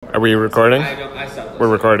we recording? I stopped listening. We're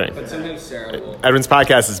recording. But sometimes Sarah will. Edwin's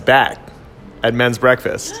podcast is back at Men's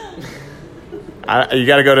Breakfast. You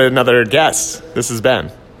got to go to another guest. This is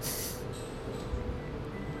Ben. This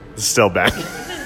is still Ben.